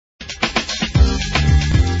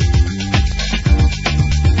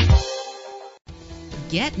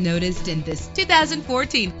Get noticed in this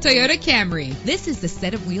 2014 Toyota Camry. This is the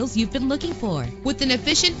set of wheels you've been looking for, with an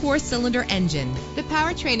efficient 4-cylinder engine. The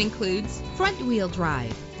powertrain includes front-wheel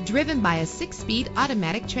drive, driven by a 6-speed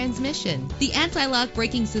automatic transmission. The anti-lock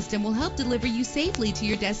braking system will help deliver you safely to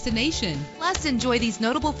your destination. Plus, enjoy these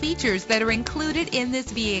notable features that are included in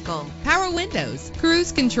this vehicle: power windows,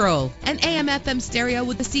 cruise control, an AM/FM stereo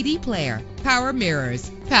with a CD player, power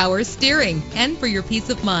mirrors, power steering. And for your peace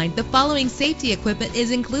of mind, the following safety equipment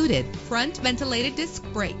is included: front ventilated disc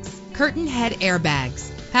brakes, curtain head airbags,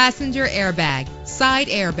 passenger airbag, side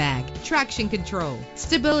airbag, traction control,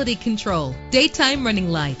 stability control, daytime running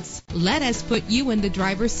lights. Let us put you in the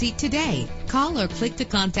driver's seat today. Call or click to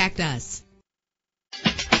contact us.